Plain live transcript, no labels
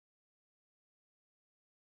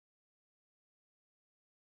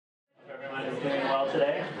well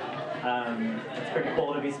today. It's pretty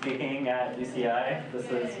cool to be speaking at UCI. This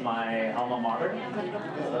is my alma mater.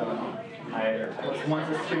 So I was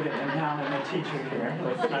once a student and now I'm a teacher here.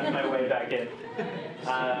 I snuck my way back in.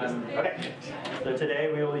 Okay, so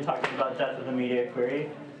today we will be talking about death of the media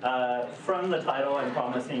query. From the title, I'm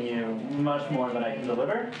promising you much more than I can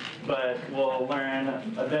deliver, but we'll learn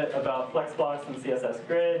a bit about Flexbox and CSS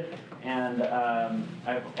Grid, and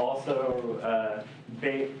I've also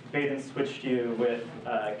bait and switched you with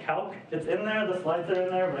calc. It's in there, the slides are in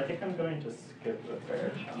there, but I think I'm going to skip a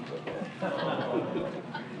fair chunk of it.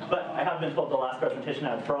 But I have been told the last presentation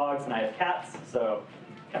I had frogs and I have cats, so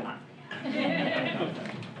come on.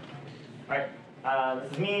 All right.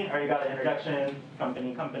 This is me. I already got an introduction.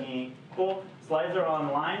 Company. Cool. Slides are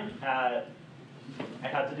online. I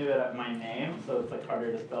had to do it at my name, so it's like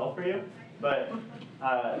harder to spell for you. But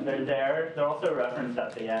they're there. They're also referenced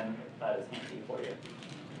at the end. That is handy for you.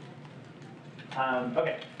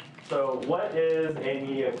 Okay. So what is a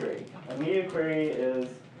media query? A media query is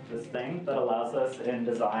this thing that allows us in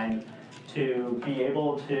design to be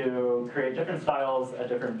able to create different styles at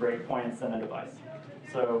different breakpoints in a device.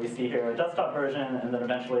 So we see here a desktop version, and then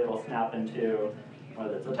eventually it'll snap into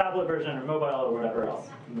whether it's a tablet version or mobile or whatever else,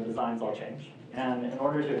 and the designs all change. And in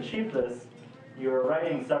order to achieve this, you're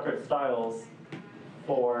writing separate styles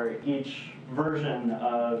for each version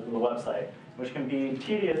of the website, which can be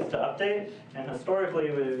tedious to update. And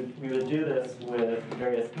historically, we would do this with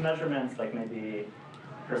various measurements, like maybe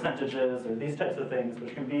percentages or these types of things,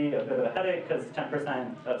 which can be a bit of a headache because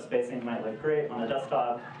 10% of spacing might look great on a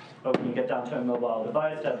desktop, but when you get down to a mobile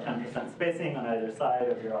device, to have 10% spacing on either side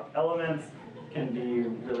of your elements can be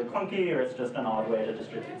really clunky, or it's just an odd way to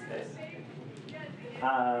distribute space.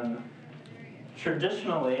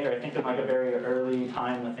 Traditionally, or I think in like a very early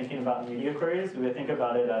time of thinking about media queries, we would think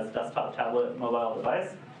about it as desktop, tablet, mobile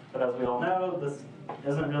device. But as we all know, this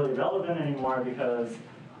isn't really relevant anymore because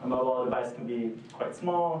a mobile device can be quite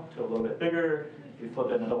small to a little bit bigger. If you flip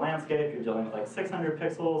it into landscape, you're dealing with like 600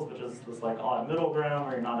 pixels, which is this like odd middle ground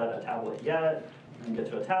where you're not at a tablet yet. And you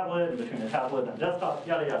get to a tablet, between a tablet and a desktop,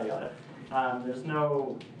 yada, yada, yada. There's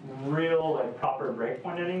no real like proper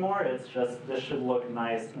breakpoint anymore. It's just this should look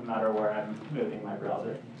nice no matter where I'm moving my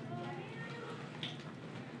browser.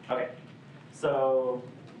 Okay, so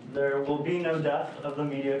there will be no death of the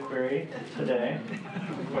media query today,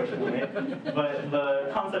 unfortunately. But the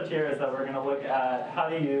concept here is that we're going to look at how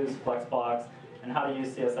to use Flexbox and how to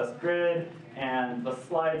use CSS Grid, and the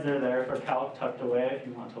slides are there for calc tucked away if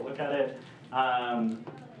you want to look at it,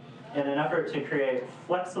 in an effort to create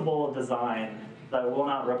flexible design that will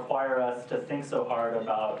not require us to think so hard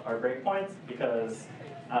about our breakpoints, because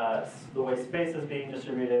the way space is being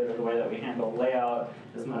distributed or the way that we handle layout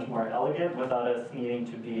is much more elegant without us needing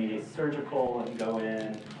to be surgical and go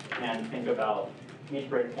in and think about each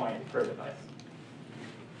breakpoint per device.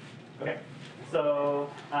 Okay, so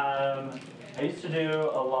I used to do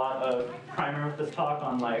a lot of primer with this talk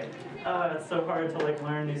on like, it's so hard to like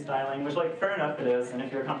learn new styling, which like fair enough it is, and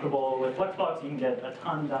if you're comfortable with Flexbox, you can get a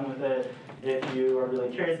ton done with it. If you are really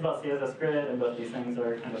curious about CSS Grid and both these things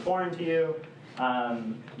are kind of foreign to you,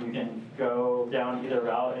 you can go down either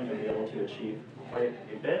route and you'll be able to achieve quite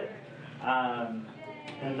a bit.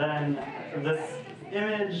 And then this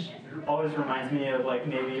image always reminds me of like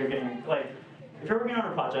maybe you're getting, like if you're working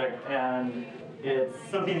on a project and it's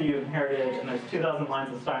something that you inherited and there's 2,000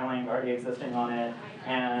 lines of styling already existing on it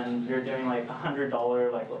and you're doing like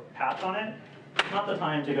 $100 like patch on it, it's not the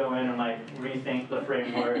time to go in and like rethink the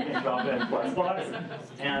framework and drop in Flexbox.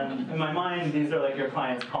 And in my mind, these are like your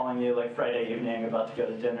clients calling you like Friday evening about to go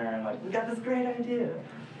to dinner and like, we got this great idea.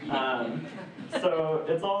 So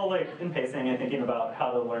it's all like in pacing and thinking about how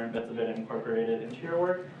to learn bits of it and incorporate it into your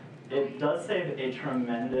work. It does save a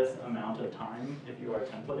tremendous amount of time if you are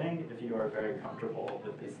templating, if you are very comfortable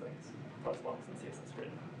with these things, Flexbox and CSS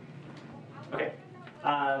Grid. Okay.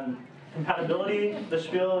 Compatibility, the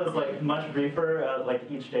spiel is like much briefer like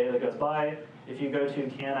each day that goes by. If you go to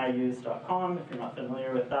caniuse.com, if you're not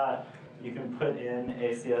familiar with that, you can put in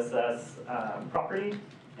a CSS property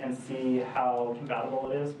and see how compatible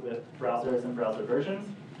it is with browsers and browser versions.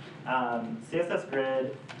 CSS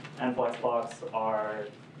Grid and Flexbox are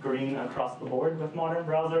green across the board with modern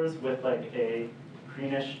browsers with like a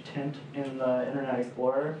greenish tint in the Internet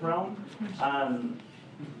Explorer realm.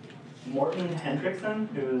 Morten Hendrickson,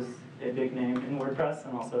 who's a big name in WordPress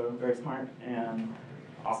and also very smart and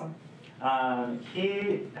awesome.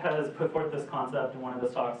 He has put forth this concept in one of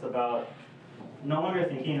his talks about no longer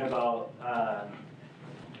thinking about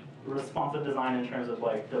responsive design in terms of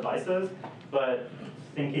like devices, but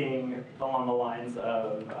thinking along the lines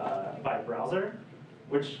of by browser.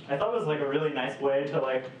 which I thought was like a really nice way to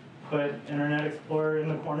like put Internet Explorer in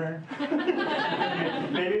the corner.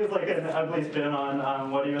 Maybe it was like an ugly spin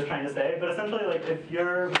on what he was trying to say, but essentially like if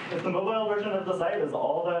the mobile version of the site is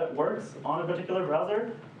all that works on a particular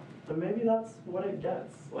browser, then maybe that's what it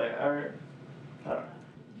gets. Like, or, I don't know.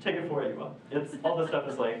 Take it for what you will. All this stuff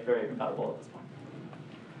is like very compatible at this point.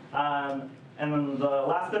 And then the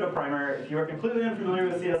last bit of primer, if you are completely unfamiliar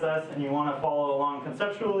with CSS and you want to follow along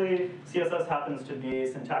conceptually, CSS happens to be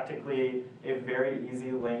syntactically a very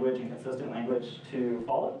easy language and consistent language to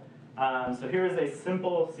follow. So here is a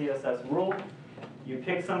simple CSS rule. You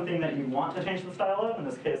pick something that you want to change the style of, in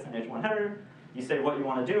this case an H1 header. You say what you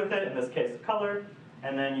want to do with it, in this case color,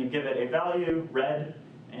 and then you give it a value, red,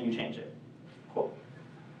 and you change it. Cool.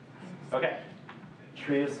 Okay.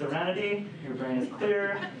 Tree of Serenity, your brain is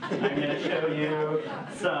clear. I'm going to show you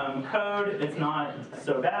some code. It's not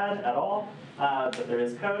so bad at all, but there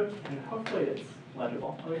is code, and hopefully it's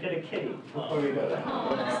legible. We get a kitty before we go there.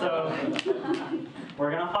 So we're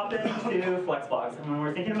going to hop into Flexbox, and when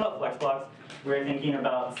we're thinking about Flexbox, we're thinking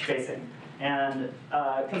about spacing. And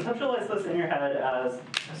conceptualize this in your head as,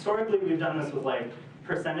 historically we've done this with like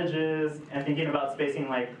percentages and thinking about spacing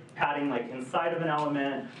like padding like inside of an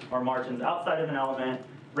element or margins outside of an element.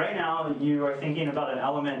 Right now you are thinking about an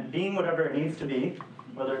element being whatever it needs to be,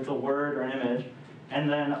 whether it's a word or an image, and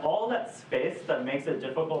then all that space that makes it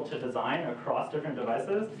difficult to design across different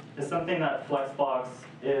devices is something that Flexbox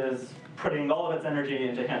is putting all of its energy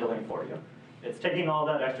into handling for you. It's taking all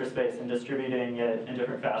that extra space and distributing it in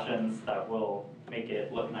different fashions that will make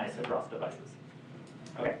it look nice across devices.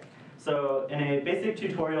 Okay. So in a basic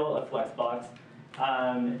tutorial of Flexbox,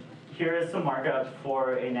 here is some markup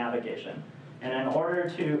for a navigation. And in order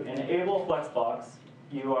to enable Flexbox,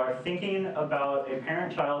 you are thinking about a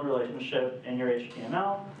parent-child relationship in your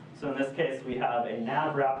HTML. So in this case, we have a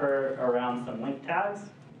nav wrapper around some link tags.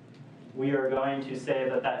 We are going to say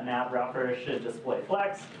that that nav wrapper should display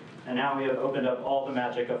Flex. And now we have opened up all the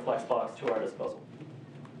magic of Flexbox to our disposal.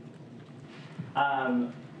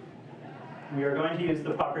 We are going to use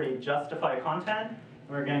the property justify content.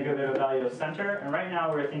 We're going to give it a value of center. And right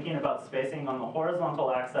now we're thinking about spacing on the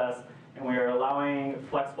horizontal axis, and we are allowing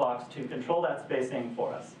Flexbox to control that spacing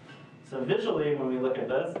for us. So visually, when we look at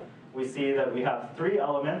this, we see that we have 3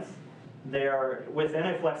 elements. They are within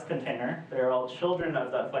a Flex container. They are all children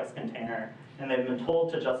of that Flex container, and they've been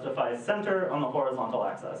told to justify center on the horizontal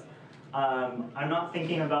axis. I'm not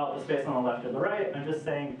thinking about the space on the left or the right. I'm just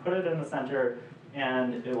saying put it in the center,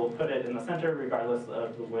 and it will put it in the center regardless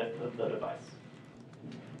of the width of the device.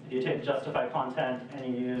 If you take justify content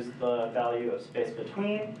and you use the value of space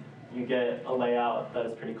between, you get a layout that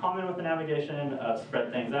is pretty common with the navigation of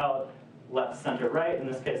spread things out, left, center, right, in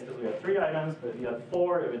this case because we have 3 items, but if you had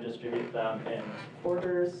 4, it would distribute them in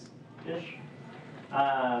quarters-ish.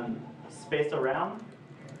 Space around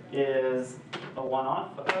is a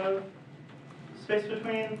one-off of space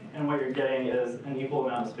between, and what you're getting is an equal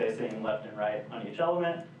amount of spacing left and right on each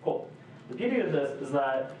element. Cool. The beauty of this is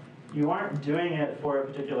that you aren't doing it for a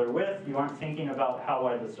particular width. You aren't thinking about how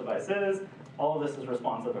wide this device is. All of this is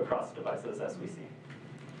responsive across devices as we see.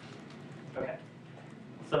 Okay.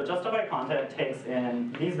 So justify content takes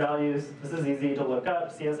in these values. This is easy to look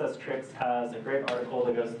up. CSS Tricks has a great article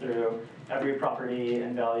that goes through every property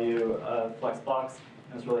and value of Flexbox.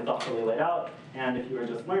 And it's really thoughtfully laid out. And if you were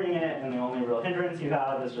just learning it and the only real hindrance you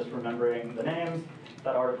have is just remembering the names,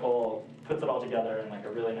 that article puts it all together in like a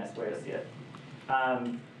really nice way to see it.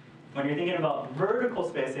 When you're thinking about vertical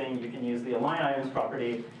spacing, you can use the align items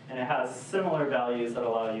property, and it has similar values that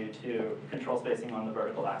allow you to control spacing on the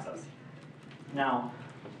vertical axis. Now,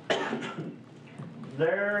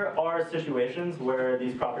 there are situations where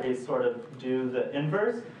these properties sort of do the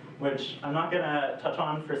inverse, which I'm not going to touch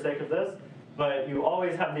on for sake of this, but you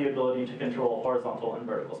always have the ability to control horizontal and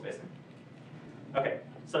vertical spacing. Okay,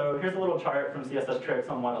 so here's a little chart from CSS Tricks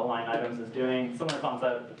on what align items is doing. Similar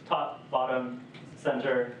concept, top, bottom,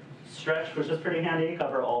 center, stretch, which is pretty handy,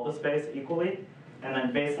 cover all the space equally. And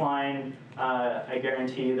then baseline, I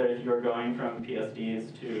guarantee that if you're going from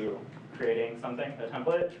PSDs to creating something, a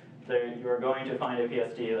template, you are going to find a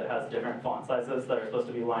PSD that has different font sizes that are supposed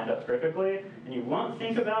to be lined up perfectly. And you won't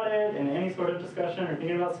think about it in any sort of discussion or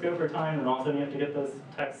thinking about scope or time, and all of a sudden you have to get those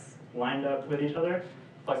texts lined up with each other.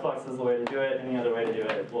 Flexbox is the way to do it. Any other way to do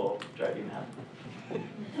it will drive you mad.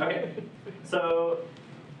 Okay, so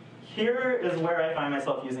here is where I find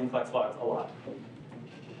myself using Flexbox a lot.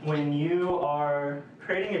 When you are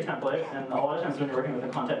creating a template, and a lot of times when you're working with a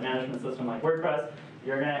content management system like WordPress,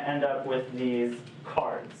 you're going to end up with these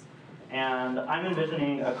cards. And I'm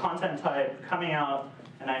envisioning a content type coming out,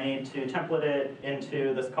 and I need to template it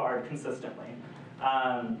into this card consistently.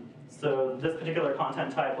 So this particular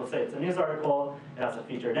content type, let's say it's a news article, it has a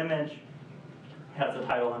featured image, it has a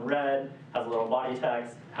title in red, has a little body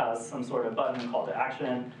text, has some sort of button call to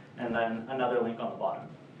action, and then another link on the bottom.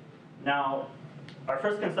 Now, our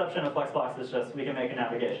first conception of Flexbox is just we can make a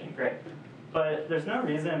navigation, great. But there's no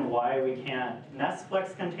reason why we can't nest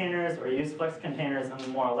Flex containers or use Flex containers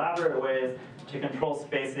in more elaborate ways to control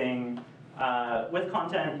spacing with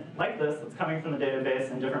content like this that's coming from the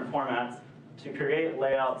database in different formats to create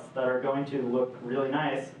layouts that are going to look really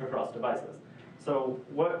nice across devices. So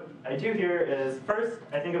what I do here is first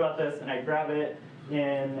I think about this and I grab it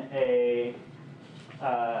in a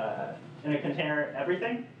container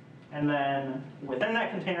everything, and then within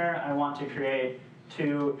that container I want to create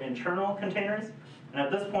 2 internal containers, and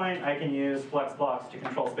at this point I can use Flexbox to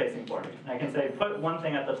control spacing for me. I can say put one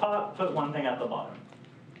thing at the top, put one thing at the bottom.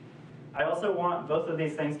 I also want both of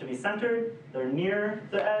these things to be centered. They're near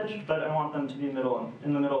the edge, but I want them to be in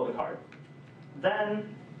the middle of the card.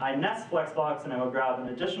 Then I nest Flexbox and I will grab an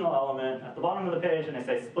additional element at the bottom of the page and I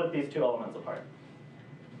say split these 2 elements apart.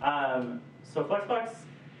 So Flexbox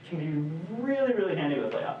can be really, really handy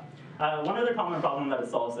with layout. One other common problem that it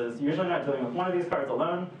solves is usually not dealing with one of these cards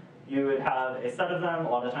alone. You would have a set of them. A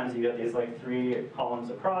lot of times you get these like 3 columns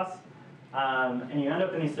across. And you end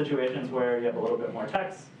up in these situations where you have a little bit more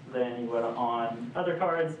text than you would on other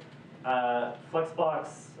cards.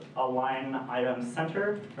 Flexbox align item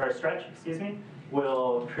center, or stretch, excuse me,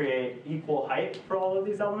 will create equal height for all of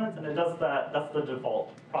these elements, and it does that. That's the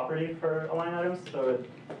default property for align items, so it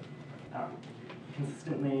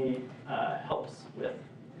consistently helps with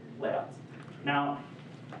layouts. Now,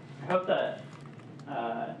 I hope that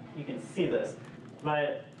you can see this,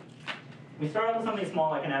 but we start off with something small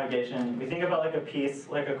like a navigation. We think about like a piece,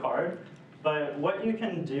 like a card, but what you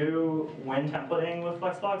can do when templating with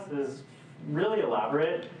Flexbox is really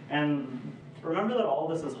elaborate, and remember that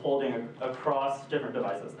all of this is holding across different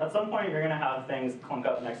devices. At some point, you're going to have things clunk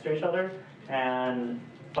up next to each other, and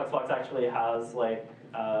Flexbox actually has like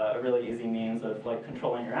a really easy means of like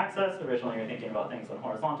controlling your access. Originally, you're thinking about things on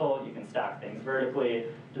horizontal. You can stack things vertically,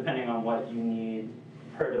 depending on what you need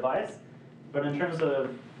per device. But in terms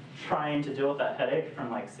of trying to deal with that headache from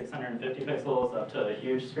like 650 pixels up to a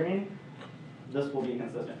huge screen, this will be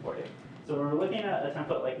consistent for you. So when we're looking at a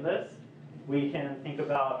template like this, we can think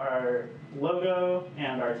about our logo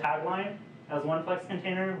and our tagline as one Flex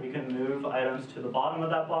container. We can move items to the bottom of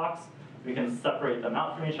that box. We can separate them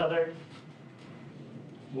out from each other.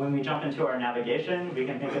 When we jump into our navigation, we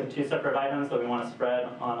can think of 2 separate items that we want to spread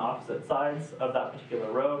on opposite sides of that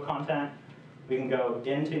particular row of content. We can go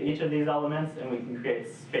into each of these elements and we can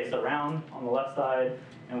create space around on the left side,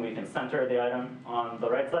 and we can center the item on the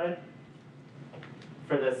right side.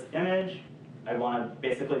 For this image, I want to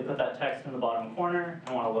basically put that text in the bottom corner.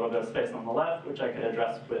 I want a little bit of space on the left, which I could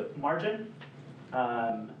address with margin.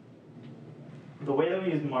 The way that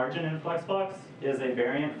we use margin in Flexbox is a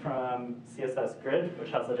variant from CSS Grid, which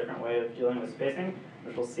has a different way of dealing with spacing,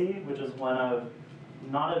 which we'll see, which is one of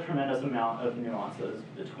not a tremendous amount of nuances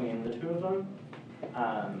between the 2 of them.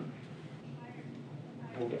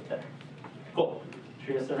 We'll get there. Cool.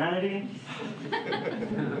 Tree of Serenity.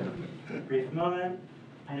 Brief moment.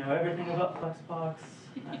 I know everything about Flexbox.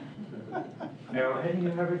 I already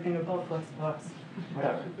knew everything about Flexbox.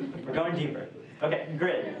 Whatever. We're going deeper. Okay,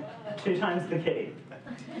 grid. 2 times the kitty.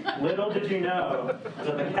 Little did you know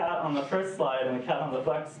that the cat on the first slide and the cat on the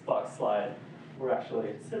Flexbox slide were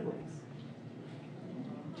actually siblings.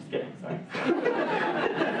 Just kidding, sorry.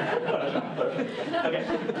 Okay,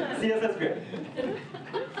 CSS Grid.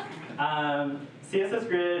 CSS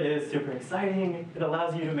Grid is super exciting. It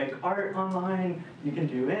allows you to make art online. You can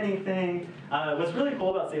do anything. What's really cool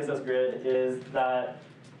about CSS Grid is that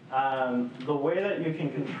the way that you can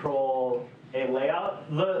control a layout,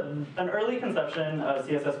 an early conception of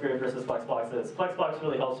CSS Grid versus Flexbox is Flexbox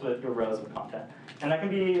really helps with your rows of content. And that can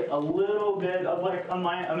be a little bit of like a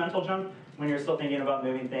mental jump when you're still thinking about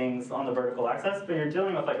moving things on the vertical axis, but you're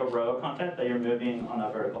dealing with like a row of content that you're moving on a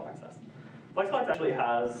vertical axis. Flexbox actually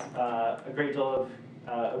has a great deal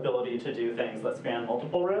of ability to do things that span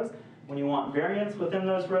multiple rows. When you want variance within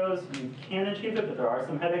those rows, you can achieve it, but there are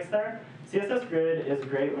some headaches there. CSS Grid is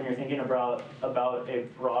great when you're thinking about a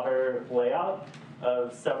broader layout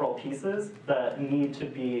of several pieces that need to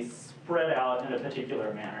be spread out in a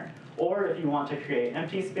particular manner. Or if you want to create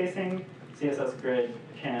empty spacing, CSS Grid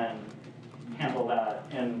can handle that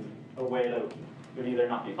in a way that would either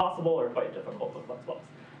not be possible or quite difficult with Flexbox.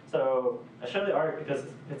 So I show the art because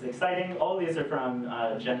it's exciting. All of these are from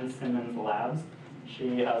Jen Simmons' labs.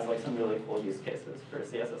 She has like some really cool use cases for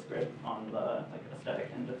CSS Grid on the like aesthetic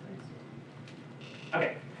end of things.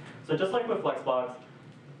 Okay, so So just like with Flexbox,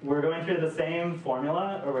 we're going through the same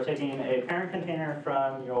formula, or we're taking a parent container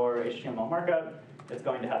from your HTML markup. It's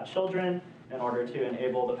going to have children. In order to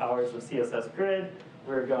enable the powers of CSS Grid,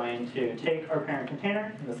 we're going to take our parent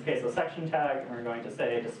container, in this case a section tag, and we're going to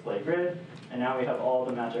say display grid. And now we have all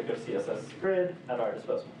the magic of CSS Grid at our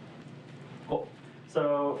disposal. Cool.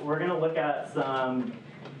 So we're going to look at some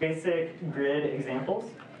basic grid examples.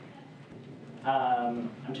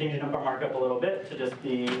 I'm changing up our markup a little bit to just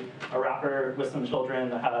be a wrapper with some children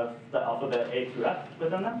that have the alphabet A through F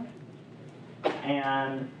within them.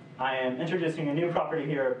 And I am introducing a new property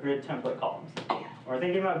here of grid template columns. When we're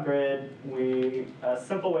thinking about grid, a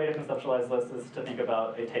simple way to conceptualize this is to think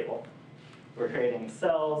about a table. We're creating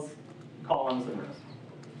cells, columns, and rows.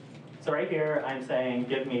 So right here, I'm saying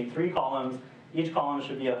give me 3 columns. Each column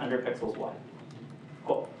should be 100 pixels wide.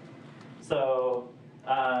 Cool. So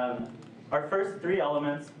our first 3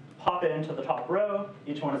 elements pop into the top row.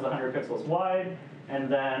 Each one is 100 pixels wide. And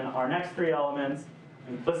then our next 3 elements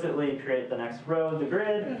implicitly create the next row of the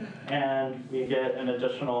grid, and we get an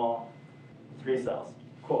additional 3 cells.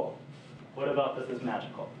 Cool. What about this is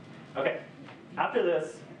magical? Okay. After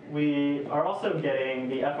this, we are also getting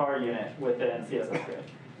the FR unit within CSS Grid.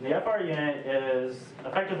 And the FR unit is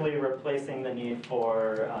effectively replacing the need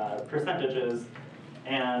for percentages.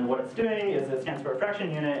 And what it's doing is it stands for a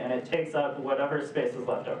fraction unit, and it takes up whatever space is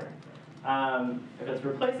left over. If it's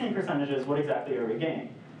replacing percentages, what exactly are we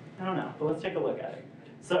gaining? I don't know, but let's take a look at it.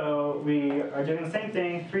 So we are doing the same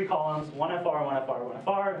thing, 3 columns, 1 FR, 1 FR, 1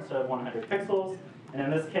 FR, instead of 100 pixels. And in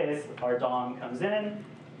this case, our DOM comes in,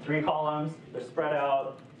 3 columns, they're spread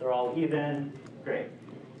out, they're all even, great.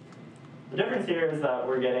 The difference here is that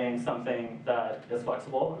we're getting something that is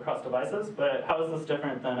flexible across devices, but how is this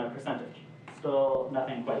different than a percentage? Still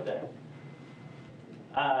nothing quite there.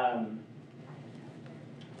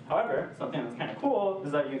 However, something that's kind of cool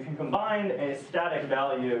is that you can combine a static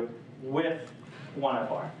value with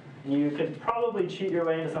 1FR. You could probably cheat your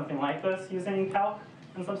way into something like this using calc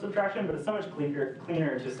and some subtraction, but it's so much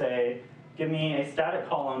cleaner to say, give me a static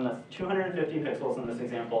column that's 250 pixels in this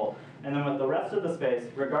example, and then with the rest of the space,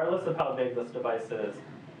 regardless of how big this device is,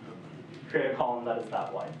 create a column that is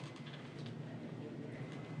that wide.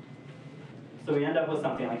 So we end up with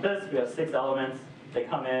something like this. We have 6 elements. They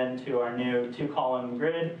come into our new 2-column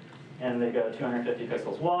grid, and they go 250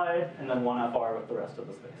 pixels wide, and then 1 FR with the rest of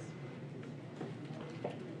the space.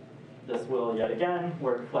 This will, yet again,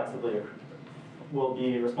 work flexibly, will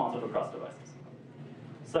be responsive across devices.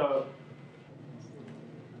 So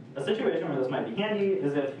a situation where this might be handy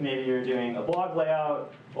is if maybe you're doing a blog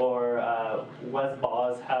layout, or Wes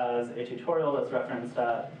Bos has a tutorial that's referenced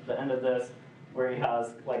at the end of this, where he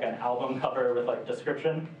has like an album cover with like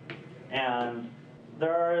description. And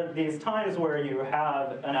there are these times where you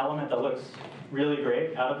have an element that looks really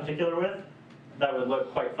great at a particular width, that would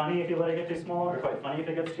look quite funny if you let it get too small, or quite funny if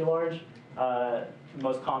it gets too large.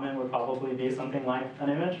 Most common would probably be something like an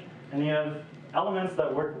image. And you have elements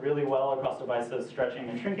that work really well across devices, stretching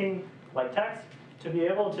and shrinking, like text. To be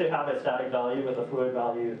able to have a static value with a fluid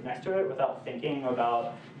value next to it without thinking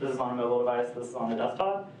about this is on a mobile device, this is on a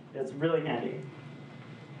desktop, it's really handy.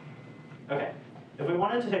 Okay, if we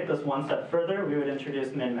wanted to take this one step further, we would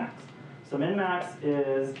introduce min-max. So min-max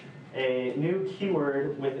is a new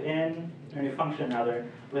keyword within, or new function rather,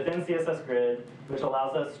 within CSS Grid, which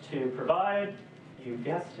allows us to provide, you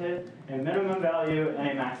guessed it, a minimum value and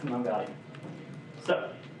a maximum value. So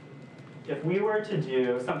if we were to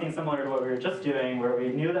do something similar to what we were just doing, where we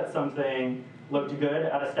knew that something looked good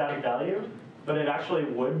at a static value, but it actually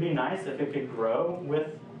would be nice if it could grow with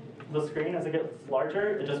the screen as it gets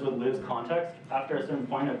larger, it just would lose context after a certain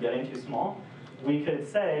point of getting too small. We could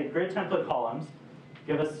say grid template columns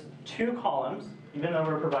give us 2 columns, even though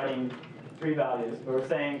we're providing 3 values. But we're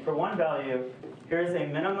saying for 1 value, here's a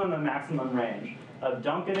minimum and maximum range of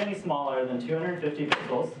don't get any smaller than 250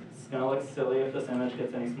 pixels. It's going to look silly if this image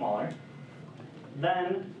gets any smaller.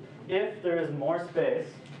 Then, if there is more space,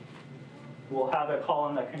 we'll have a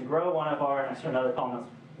column that can grow 1 FR next to another column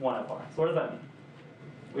that's 1 FR. So what does that mean?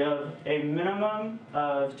 We have a minimum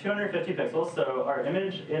of 250 pixels, so our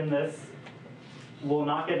image in this will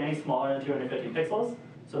not get any smaller than 250 pixels.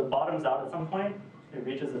 So it bottoms out at some point, it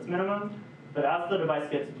reaches its minimum. But as the device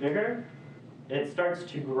gets bigger, it starts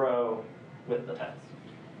to grow with the text.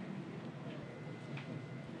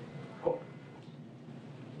 Cool.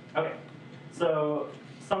 Okay, so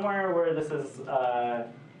somewhere where this is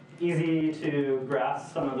easy to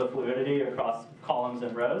grasp some of the fluidity across columns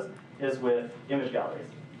and rows is with image galleries.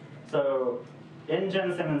 So in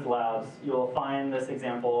Jen Simmons' labs, you'll find this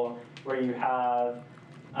example where you have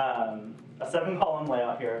a 7-column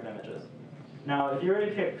layout here of images. Now, if you were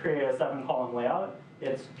to create a 7-column layout,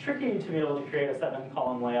 it's tricky to be able to create a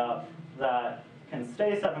 7-column layout that can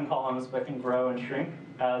stay 7 columns but can grow and shrink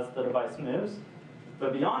as the device moves.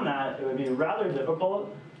 But beyond that, it would be rather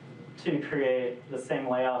difficult to create the same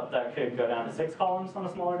layout that could go down to 6 columns on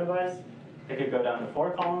a smaller device. It could go down to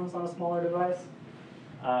 4 columns on a smaller device,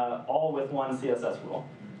 all with one CSS rule.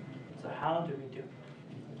 So how do we do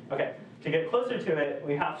it? Okay, to get closer to it,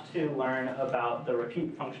 we have to learn about the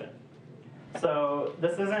repeat function. So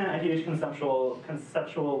this isn't a huge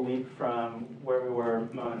conceptual leap from where we were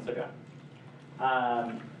moments ago.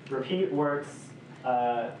 Repeat works,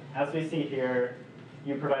 as we see here,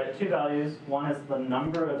 you provide it 2 values. One is the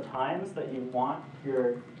number of times that you want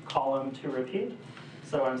your column to repeat.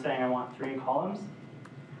 So I'm saying I want 3 columns.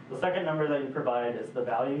 The second number that you provide is the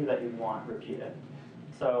value that you want repeated.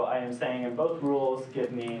 So I am saying in both rules,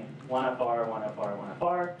 give me 1 FR, 1 FR, 1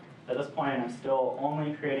 FR. At this point, I'm still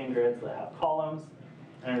only creating grids that have columns,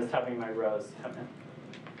 and I'm just having my rows come in.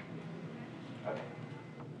 Okay.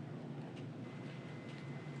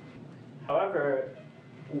 However,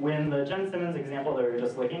 when the Jen Simmons example that we were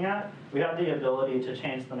just looking at, we have the ability to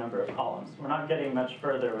change the number of columns. We're not getting much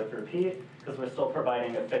further with repeat, because we're still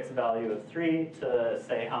providing a fixed value of 3 to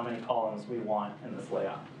say how many columns we want in this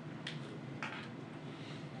layout.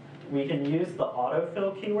 We can use the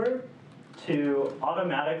autofill keyword to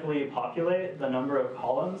automatically populate the number of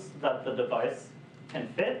columns that the device can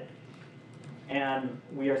fit. And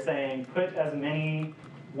we are saying put as many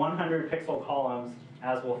 100 pixel columns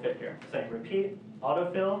as will fit here. Saying repeat,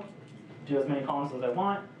 autofill, do as many columns as I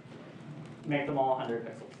want, make them all 100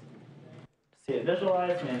 pixels. To see it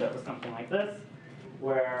visualized, we end up with something like this,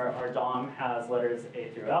 where our DOM has letters A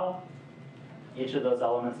through L. Each of those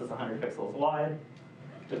elements is 100 pixels wide.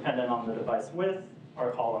 Dependent on the device width,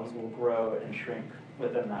 our columns will grow and shrink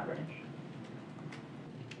within that range.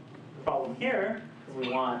 The problem here is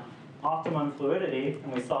we want optimum fluidity,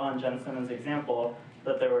 and we saw in Jen Simmons' example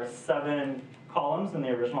that there were 7 columns in the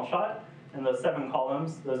original shot, and those 7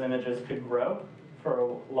 columns, those images could grow for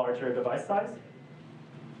a larger device size.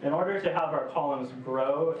 In order to have our columns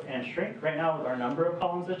grow and shrink, right now our number of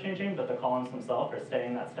columns is changing, but the columns themselves are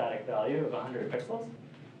staying that static value of 100 pixels.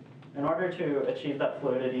 In order to achieve that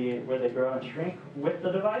fluidity where they grow and shrink with the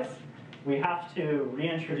device, we have to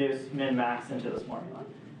reintroduce min-max into this formula.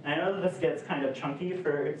 And I know that this gets kind of chunky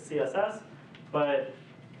for CSS, but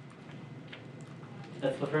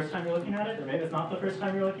that's the first time you're looking at it, or maybe it's not the first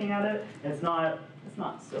time you're looking at it. It's not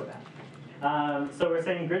so bad. So we're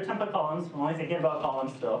saying grid template columns. We're only thinking about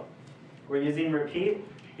columns still. We're using repeat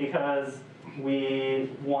because we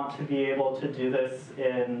want to be able to do this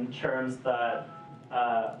in terms that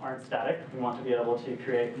aren't static. We want to be able to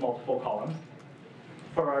create multiple columns.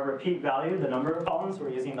 For our repeat value, the number of columns, we're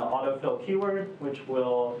using the autofill keyword, which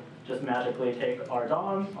will just magically take our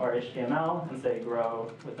DOM, our HTML, and say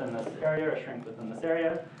grow within this area or shrink within this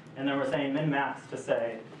area. And then we're saying min-max to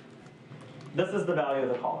say, this is the value of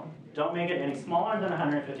the column. Don't make it any smaller than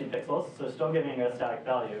 150 pixels, so still giving it a static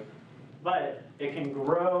value. But it can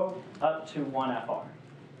grow up to 1 FR,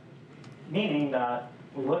 meaning that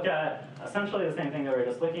we look at essentially the same thing that we were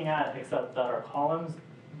just looking at, except that our columns,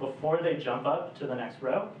 before they jump up to the next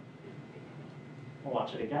row, we'll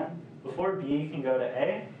watch it again. Before B can go to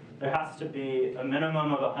A, there has to be a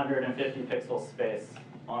minimum of 150 pixel space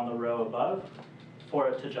on the row above for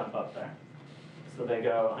it to jump up there. So they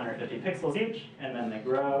go 150 pixels each, and then they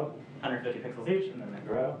grow, 150 pixels each, and then they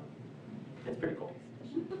grow. It's pretty cool.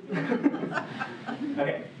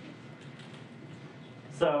 Okay.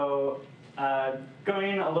 So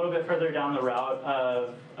going a little bit further down the route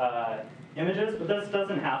of images, but this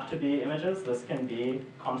doesn't have to be images. This can be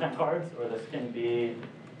content cards, or this can be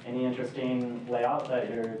any interesting layout that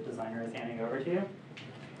your designer is handing over to you.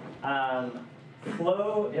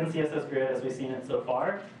 Flow in CSS Grid, as we've seen it so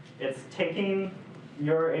far, it's taking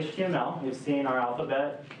your HTML. We've seen our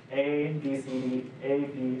alphabet, A, B, C, D, A,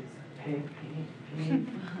 B, A, B, B.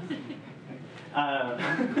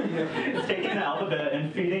 It's taking the alphabet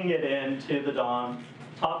and feeding it into the DOM,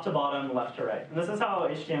 top to bottom, left to right. And this is how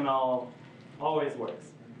HTML always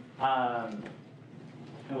works.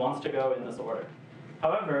 It wants to go in this order.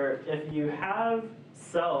 However, if you have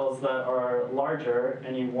cells that are larger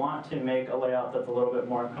and you want to make a layout that's a little bit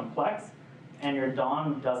more complex, and your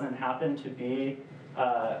DOM doesn't happen to be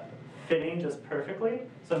fitting just perfectly.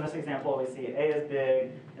 So in this example, we see A is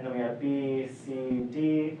big, and then we have B, C,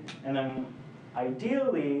 D, and then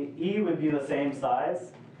ideally, E would be the same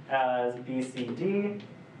size as B, C, D.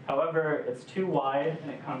 However, it's too wide,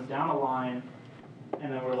 and it comes down a line,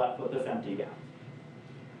 and then we're left with this empty gap.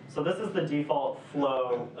 So this is the default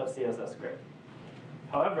flow of CSS Grid.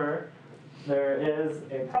 However, there is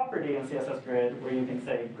a property in CSS Grid where you can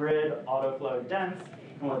say grid autoflow dense.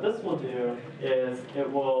 And what this will do is it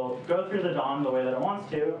will go through the DOM the way that it wants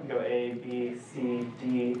to, and go A, B, C,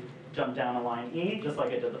 D, jump down a line E, just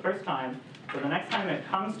like it did the first time. But the next time it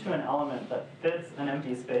comes to an element that fits an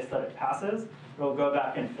empty space that it passes, it will go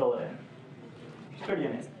back and fill it in. It's pretty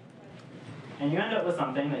amazing. And you end up with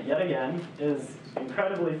something that, yet again, is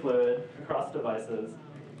incredibly fluid across devices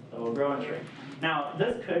that will grow and shrink. Now,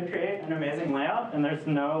 this could create an amazing layout, and there's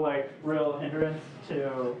no real hindrance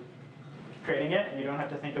to creating it, and you don't have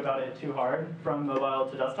to think about it too hard from mobile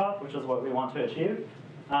to desktop, which is what we want to achieve.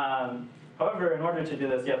 However, in order to do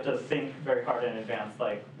this, you have to think very hard in advance,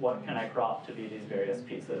 like what can I crop to be these various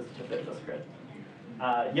pieces to fit this grid.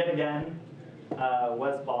 Yet again,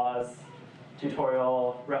 Wes Baugh's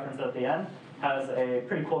tutorial reference at the end has a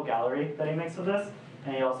pretty cool gallery that he makes of this,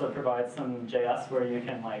 and he also provides some JS where you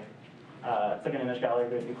can it's like an image gallery,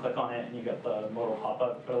 but you click on it and you get the modal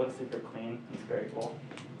pop-up, but it looks super clean. It's very cool.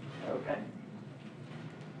 Okay.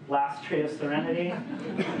 Last tree of serenity.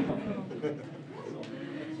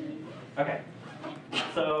 Okay.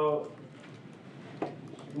 So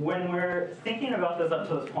when we're thinking about this up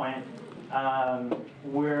to this point,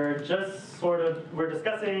 we're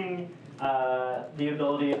discussing the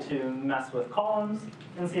ability to mess with columns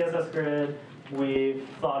in CSS Grid. We've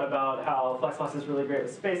thought about how Flexbox is really great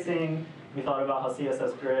with spacing. We thought about how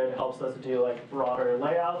CSS Grid helps us do broader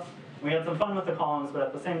layouts. We had some fun with the columns, but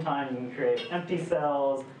at the same time, you can create empty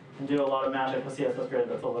cells and do a lot of magic with CSS Grid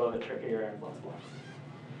that's a little bit trickier in Flexbox.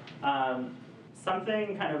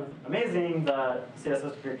 Something kind of amazing that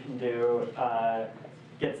CSS Grid can do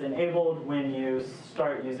gets enabled when you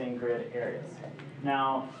start using grid areas.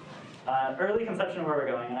 Now, early conception of where we're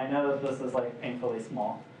going, and I know that this is painfully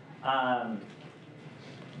small,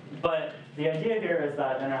 but the idea here is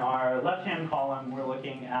that in our left-hand column, we're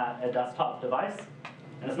looking at a desktop device.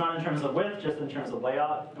 And it's not in terms of width, just in terms of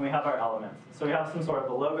layout. And we have our elements. So we have some sort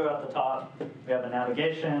of a logo at the top. We have a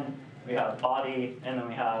navigation. We have body. And then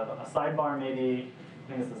we have a sidebar, maybe.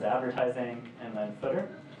 I think this is advertising. And then footer.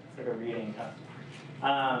 It's like a reading test.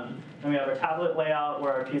 Then we have our tablet layout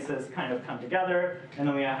where our pieces kind of come together. And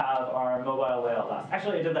then we have our mobile layout last.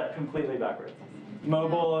 Actually, I did that completely backwards.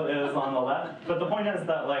 Mobile is on the left. But the point is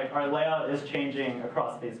that our layout is changing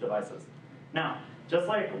across these devices. Now, just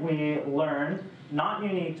like we learned, not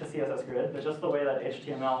unique to CSS Grid, but just the way that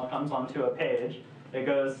HTML comes onto a page, it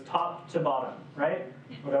goes top to bottom, right?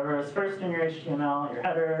 Whatever is first in your HTML, your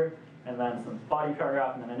header, and then some body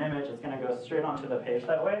paragraph, and then an image, it's going to go straight onto the page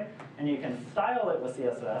that way. And you can style it with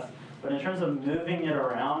CSS, but in terms of moving it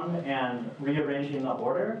around and rearranging the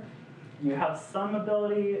order, you have some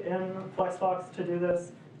ability in Flexbox to do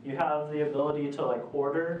this. You have the ability to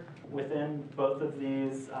order within both of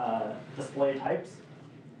these display types.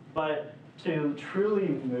 But to truly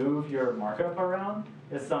move your markup around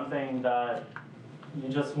is something that you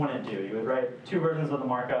just wouldn't do. You would write two versions of the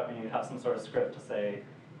markup, and you'd have some sort of script to say,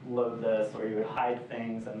 load this, or you would hide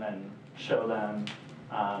things and then show them.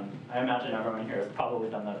 I imagine everyone here has probably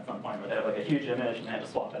done that at some point where they have a huge image and they have to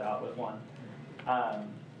swap it out with one.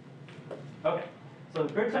 Okay, so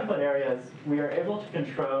grid template areas, we are able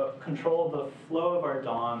to control the flow of our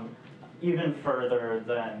DOM even further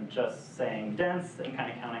than just saying dense and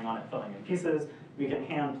kind of counting on it filling in pieces. We can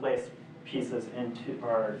hand place pieces into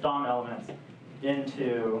our DOM elements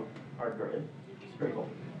into our grid. It's pretty cool.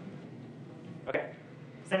 Okay,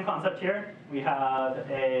 same concept here. We have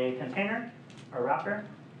a container, a wrapper.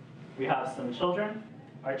 We have some children.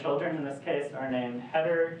 Our children in this case are named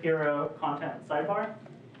header, hero, content, sidebar.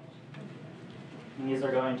 And these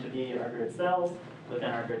are going to be our grid cells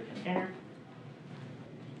within our grid container.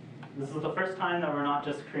 This is the first time that we're not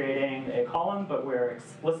just creating a column, but we're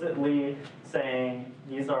explicitly saying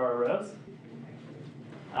these are our rows.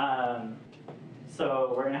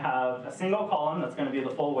 So we're going to have a single column that's going to be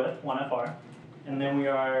the full width, 1FR. And then we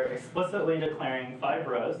are explicitly declaring 5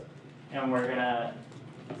 rows. And we're going to,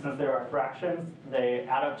 since there are fractions, they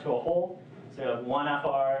add up to a whole. So you have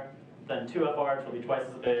 1FR, then 2FR, which will be twice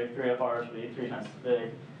as big, 3FR, which will be 3 times as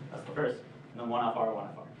big. That's the first. And then 1FR,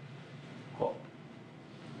 1FR. Cool.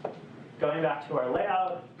 Going back to our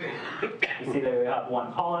layout, you see that we have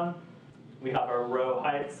one column. We have our row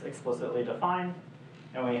heights explicitly defined.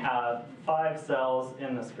 And we have 5 cells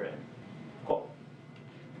in this grid. Cool.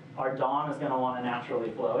 Our DOM is going to want to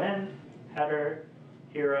naturally flow in. Header,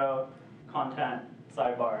 hero, content,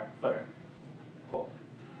 sidebar, footer. Cool.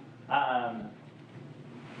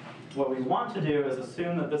 What we want to do is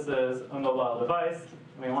assume that this is a mobile device.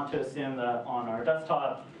 And we want to assume that on our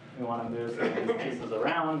desktop, we want to move some of these pieces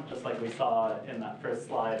around, just like we saw in that first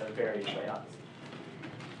slide of various layouts.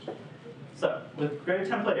 So with grid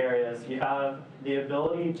template areas, you have the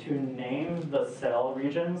ability to name the cell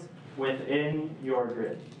regions within your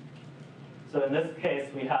grid. So in this case,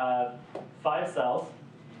 we have 5 cells.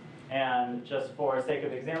 And just for sake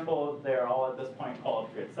of example, they're all at this point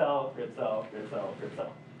called grid cell, grid cell, grid cell, grid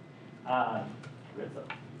cell, grid cell.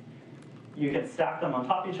 You can stack them on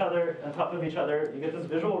top of each other. You get this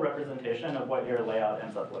visual representation of what your layout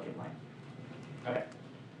ends up looking like. Okay.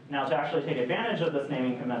 Now to actually take advantage of this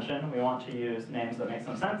naming convention, we want to use names that make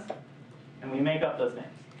some sense, and we make up those names.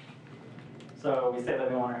 So we say that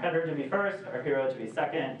we want our header to be first, our hero to be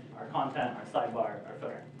second, our content, our sidebar, our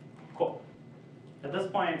footer. Cool. At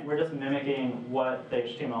this point, we're just mimicking what the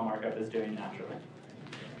HTML markup is doing naturally.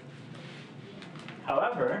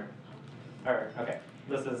 However,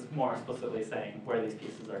 this is more explicitly saying where these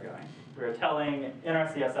pieces are going. We're telling in our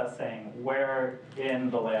CSS saying where in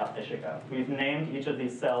the layout they should go. We've named each of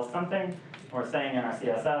these cells something. We're saying in our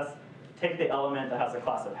CSS, take the element that has a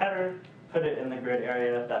class of header, put it in the grid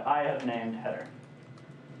area that I have named header.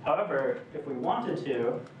 However, if we wanted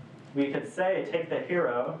to, we could say take the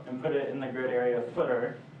hero and put it in the grid area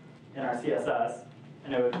footer in our CSS,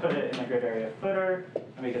 and it would put it in the grid area footer,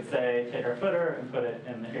 and we could say take our footer and put it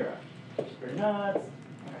in the hero. Pretty nuts.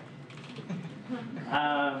 Okay.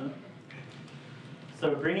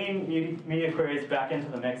 So bringing media queries back into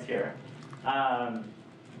the mix here.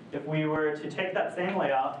 If we were to take that same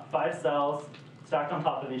layout, 5 cells stacked on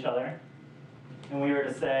top of each other, and we were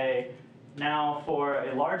to say, now for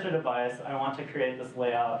a larger device, I want to create this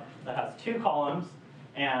layout that has 2 columns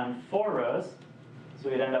and 4 rows. So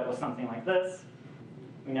we'd end up with something like this.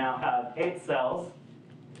 We now have 8 cells.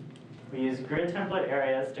 We use grid template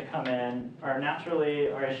areas to come in, or naturally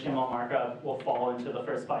our HTML markup will fall into the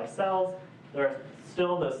first 5 cells. There are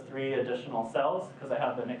still those 3 additional cells because I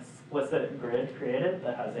have an explicit grid created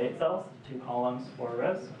that has 8 cells, 2 columns, 4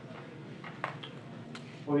 rows.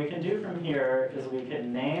 What we can do from here is we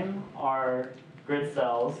can name our grid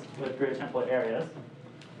cells with grid template areas.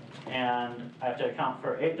 And I have to account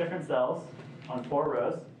for 8 different cells on 4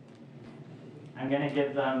 rows. I'm going to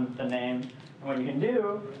give them the name. And what you can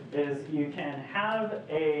do is you can have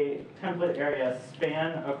a template area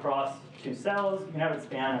span across 2 cells. You can have it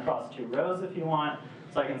span across 2 rows if you want.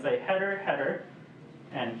 So I can say header, header,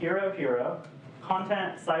 and hero, hero.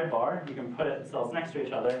 Content, sidebar. You can put it cells next to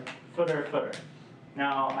each other. Footer, footer.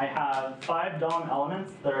 Now I have 5 DOM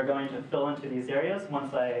elements that are going to fill into these areas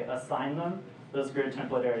once I assign them those grid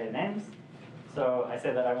template area names. So I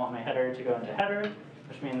say that I want my header to go into header,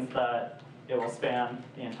 which means that it will span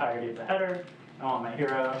the entirety of the header. I want my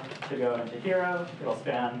hero to go into hero. It'll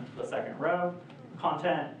span the 2nd row.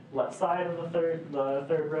 Content, left side of the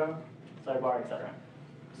third row, sidebar, etc.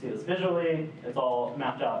 See this visually. It's all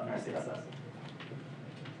mapped out in our CSS.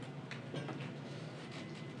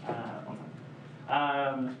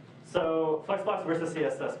 So Flexbox versus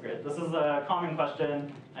CSS Grid. This is a common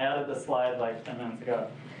question. I added this slide like 10 minutes ago.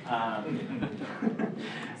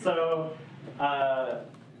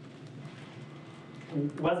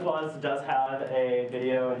 Wesboz does have a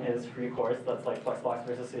video in his free course that's like Flexbox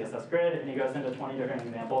versus CSS Grid, and he goes into 20 different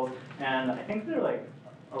examples. And I think they're like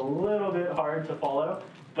a little bit hard to follow.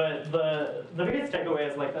 But the biggest takeaway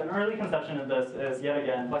is like an early conception of this is, yet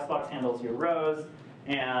again, Flexbox handles your rows,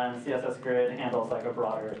 and CSS Grid handles like a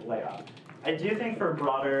broader layout. I do think for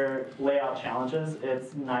broader layout challenges,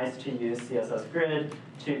 it's nice to use CSS Grid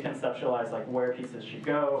to conceptualize like where pieces should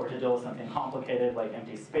go, or to deal with something complicated like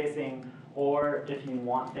empty spacing, or if you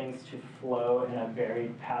want things to flow in a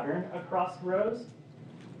varied pattern across rows,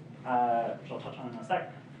 which I'll touch on in a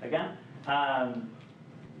sec again,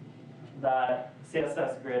 that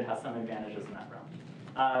CSS Grid has some advantages in that realm.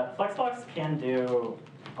 Flexbox can do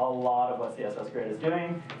a lot of what CSS Grid is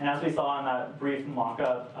doing, and as we saw in that brief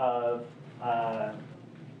mock-up of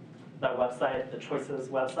that website, the Choices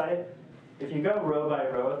website, if you go row by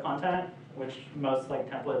row with content, which most like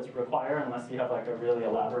templates require unless you have like a really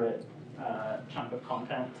elaborate chunk of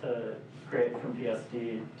content to create from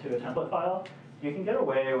PSD to a template file, you can get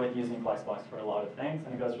away with using Flexbox for a lot of things,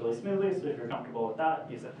 and it goes really smoothly, so if you're comfortable with that,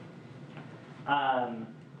 use it.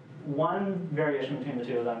 One variation between the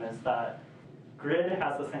two of them is that Grid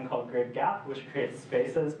has this thing called grid gap, which creates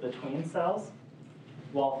spaces between cells,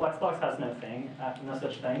 while Flexbox has no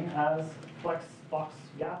such thing as Flexbox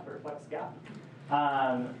gap or Flex gap.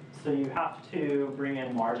 So you have to bring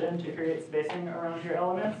in margin to create spacing around your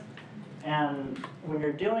elements. And when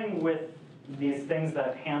you're dealing with these things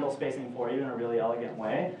that handle spacing for you in a really elegant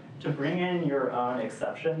way, to bring in your own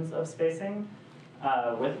exceptions of spacing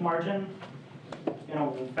with margin in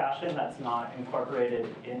a fashion that's not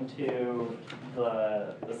incorporated into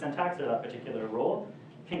the syntax or that particular rule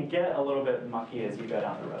can get a little bit mucky as you go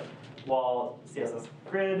down the road. While CSS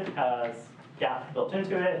Grid has gap built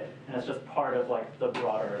into it, and it's just part of like the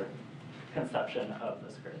broader conception of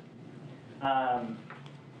this grid.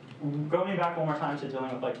 Going back one more time to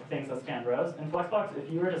dealing with like things that span rows, in Flexbox, if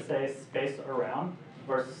you were to say space around,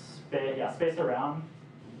 or space around,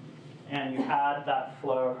 and you had that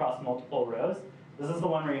flow across multiple rows, this is the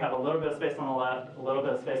one where you have a little bit of space on the left, a little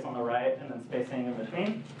bit of space on the right, and then spacing in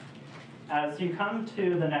between. As you come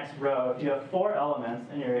to the next row, if you have 4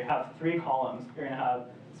 elements and you have 3 columns, you're going to have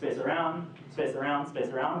space around, space around, space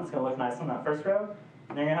around. It's going to look nice on that first row.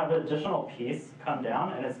 And then you're going to have an additional piece come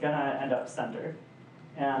down, and it's going to end up centered.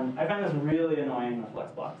 And I find this really annoying with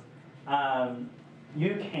Flexbox.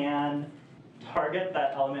 You can target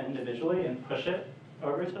that element individually and push it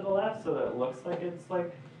over to the left so that it looks like it's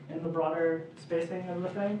like in the broader spacing of the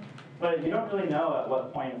thing. But you don't really know at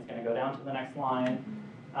what point it's going to go down to the next line.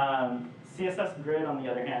 CSS Grid, on the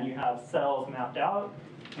other hand, you have cells mapped out,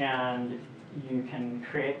 and you can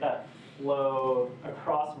create that flow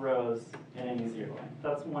across rows in an easier way.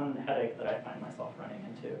 That's one headache that I find myself running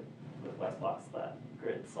into with Flexbox that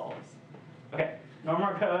Grid solves. Okay, no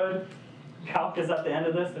more code. Calc is at the end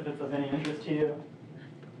of this if it's of any interest to you.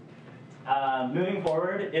 Moving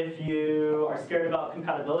forward, if you are scared about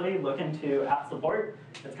compatibility, look into app support.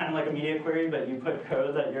 It's kind of like a media query, but you put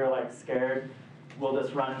code that you're like scared will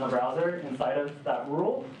this run in the browser inside of that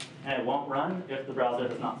rule, and it won't run if the browser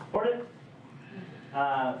does not support it.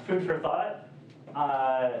 Food for thought.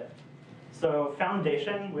 So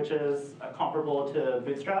Foundation, which is comparable to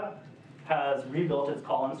Bootstrap, has rebuilt its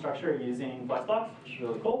column structure using Flexbox, which is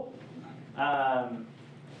really cool.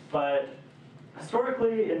 But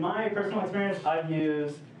historically, in my personal experience, I've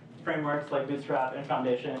used frameworks like Bootstrap and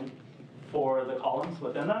Foundation for the columns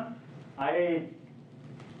within them. I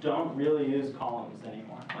don't really use columns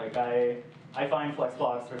anymore. Like I find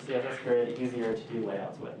Flexbox or CSS Grid easier to do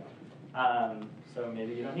layouts with. So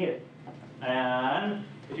maybe you don't need it. And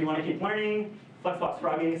if you want to keep learning, Flexbox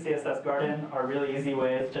Froggy, CSS Garden are really easy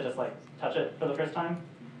ways to just like touch it for the first time.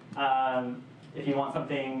 If you want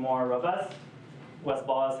something more robust, Wes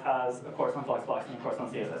Bos has a course on Flexbox and a course on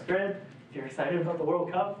CSS Grid. If you're excited about the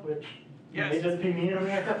World Cup, which may just be me in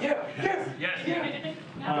America. Yeah, yes.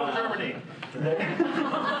 Go Germany.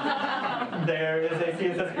 There is a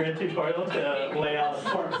CSS Grid tutorial to lay out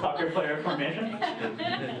soccer player formation.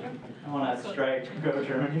 I want to strike Go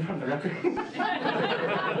Germany from the record. I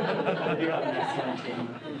do have an excellent team.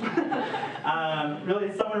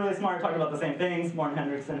 Someone really smart talked about the same things. Morten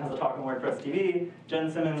Hendrickson has a talk on WordPress TV. Jen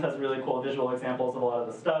Simmons has really cool visual examples of a lot of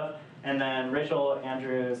the stuff. And then Rachel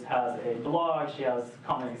Andrews has a blog. She has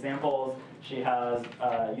common examples. She has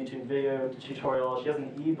a YouTube video tutorial. She has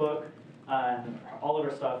an ebook. And all of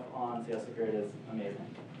her stuff on CSS Grid is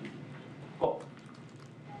amazing. Cool.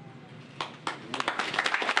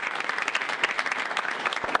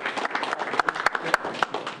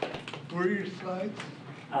 Where are your slides?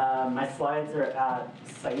 My slides are at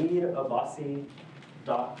saiedabasi.com/WC.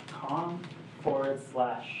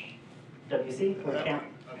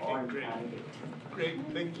 Great,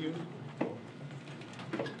 thank you.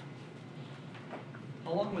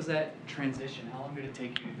 How long was that transition? How long did it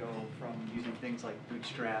take you to go from using things like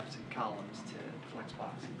bootstraps and columns to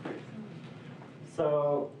Flexbox and Grid?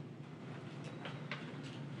 So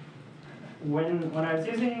when I was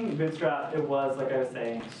using Bootstrap, it was, like I was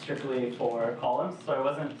saying, strictly for columns. So I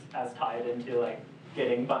wasn't as tied into like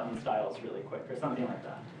getting button styles really quick or something like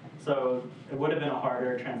that. So it would have been a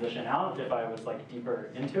harder transition out if I was like deeper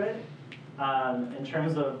into it. In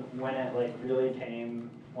terms of when it like really came,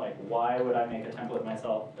 like why would I make a template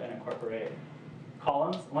myself and incorporate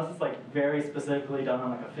columns? Unless it's like very specifically done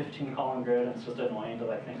on like a 15-column grid, and it's just annoying to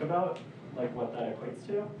like think about like what that equates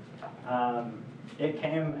to. It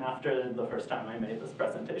came after the first time I made this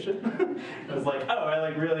presentation. It was like, oh, I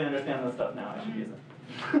like really understand this stuff now. I should use it.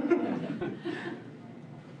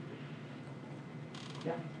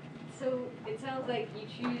 Yeah. So it sounds like you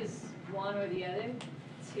choose one or the other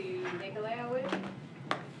to make a layout with?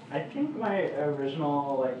 I think my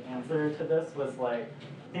original like answer to this was like,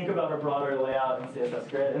 think about a broader layout in CSS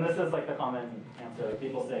Grid, and this is like the common answer. Like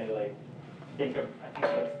people say like, I think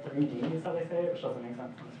like 3D is how they say it, which doesn't make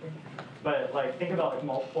sense on the screen. But like think about like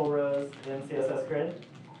multiple rows in CSS Grid,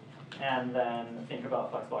 and then think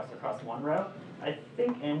about Flexbox across one row. I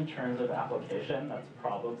think in terms of application, that's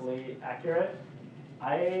probably accurate.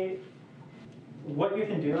 What you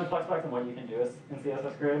can do in Flexbox and what you can do in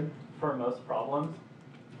CSS Grid for most problems,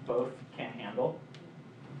 both can handle.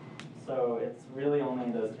 So it's really only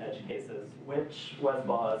those edge cases, which Wes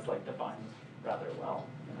Bos like defines rather well.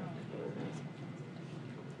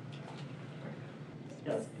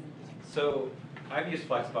 Yes. So I've used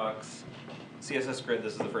Flexbox, CSS Grid.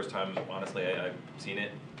 This is the first time, honestly, I've seen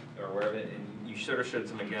it or aware of it. And you sort of showed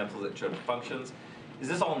some examples that showed functions. Is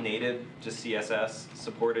this all native to CSS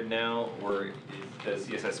supported now, or does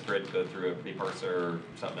CSS Grid go through a preparser or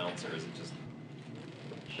something else, or is it just?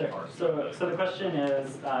 Sure. So the question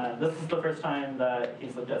is, this is the first time that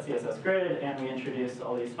he's looked at CSS Grid, and we introduced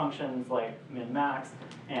all these functions like min-max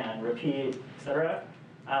and repeat, etc.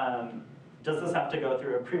 Does this have to go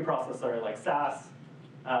through a preprocessor like Sass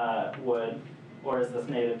would, or is this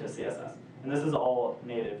native to CSS? And this is all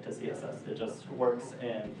native to CSS. It just works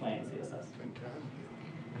in plain CSS. Fantastic.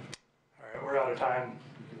 All right, we're out of time.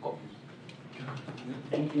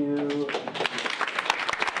 Thank you.